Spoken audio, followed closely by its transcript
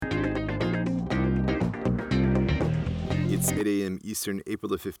It's 8 a.m. Eastern, April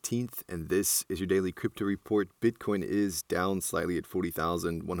the 15th, and this is your daily crypto report. Bitcoin is down slightly at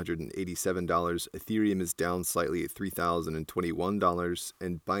 $40,187. Ethereum is down slightly at $3,021,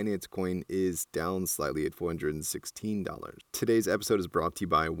 and Binance Coin is down slightly at $416. Today's episode is brought to you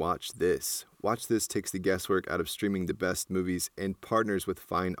by Watch This. Watch This takes the guesswork out of streaming the best movies and partners with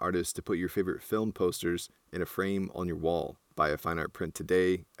fine artists to put your favorite film posters in a frame on your wall. Buy a fine art print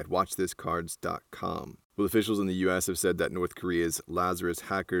today at watchthiscards.com. Well, officials in the U.S. have said that North Korea's Lazarus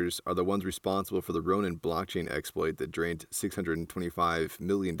hackers are the ones responsible for the Ronin blockchain exploit that drained $625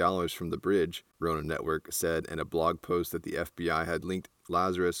 million from the bridge. Ronin Network said in a blog post that the FBI had linked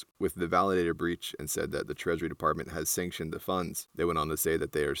Lazarus with the validator breach and said that the Treasury Department has sanctioned the funds. They went on to say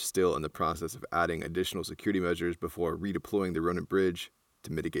that they are still in the process of adding additional security measures before redeploying the Ronin bridge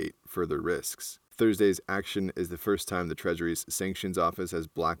to mitigate further risks. Thursday's action is the first time the Treasury's Sanctions Office has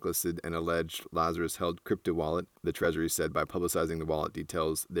blacklisted an alleged Lazarus-held crypto wallet. The Treasury said by publicizing the wallet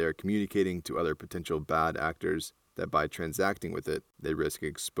details, they are communicating to other potential bad actors that by transacting with it, they risk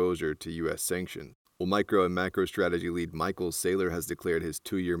exposure to U.S. sanctions. Well, micro and macro strategy lead Michael Saylor has declared his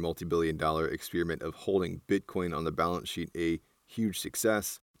 2-year multi-billion-dollar experiment of holding Bitcoin on the balance sheet a huge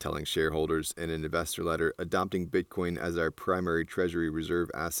success, telling shareholders in an investor letter, adopting Bitcoin as our primary treasury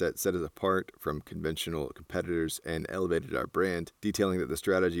reserve asset set us apart from conventional competitors and elevated our brand, detailing that the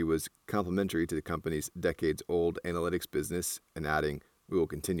strategy was complementary to the company's decades-old analytics business, and adding, we will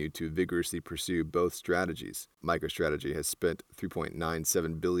continue to vigorously pursue both strategies. MicroStrategy has spent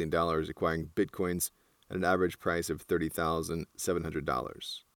 $3.97 billion acquiring Bitcoins at an average price of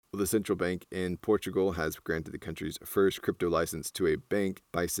 $30,700. Well, the central bank in Portugal has granted the country's first crypto license to a bank.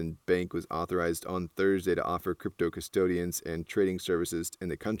 Bison Bank was authorized on Thursday to offer crypto custodians and trading services in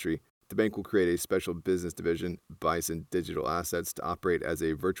the country. The bank will create a special business division, Bison Digital Assets, to operate as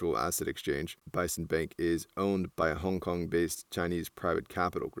a virtual asset exchange. Bison Bank is owned by a Hong Kong-based Chinese private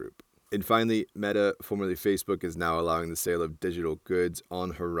capital group. And finally, Meta, formerly Facebook, is now allowing the sale of digital goods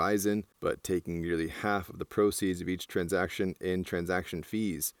on Horizon, but taking nearly half of the proceeds of each transaction in transaction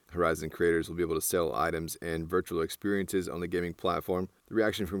fees. Horizon creators will be able to sell items and virtual experiences on the gaming platform. The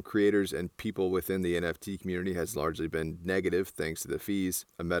reaction from creators and people within the NFT community has largely been negative thanks to the fees.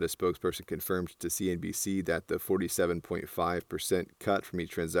 A Meta spokesperson confirmed to CNBC that the 47.5% cut from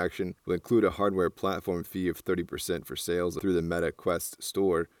each transaction will include a hardware platform fee of 30% for sales through the Meta Quest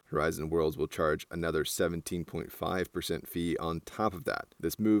store. Horizon Worlds will charge another 17.5% fee on top of that.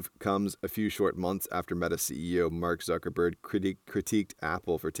 This move comes a few short months after Meta CEO Mark Zuckerberg critiqued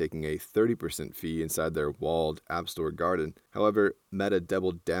Apple for taking a 30% fee inside their walled App Store garden. However, Meta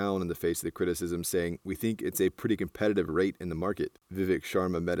doubled down in the face of the criticism, saying, "We think it's a pretty competitive rate in the market." Vivek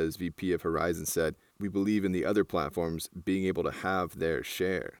Sharma, Meta's VP of Horizon, said, "We believe in the other platforms being able to have their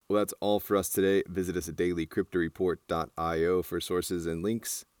share." Well, that's all for us today. Visit us at dailycryptoreport.io for sources and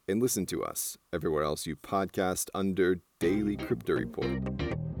links, and listen to us everywhere else you podcast under Daily Crypto Report.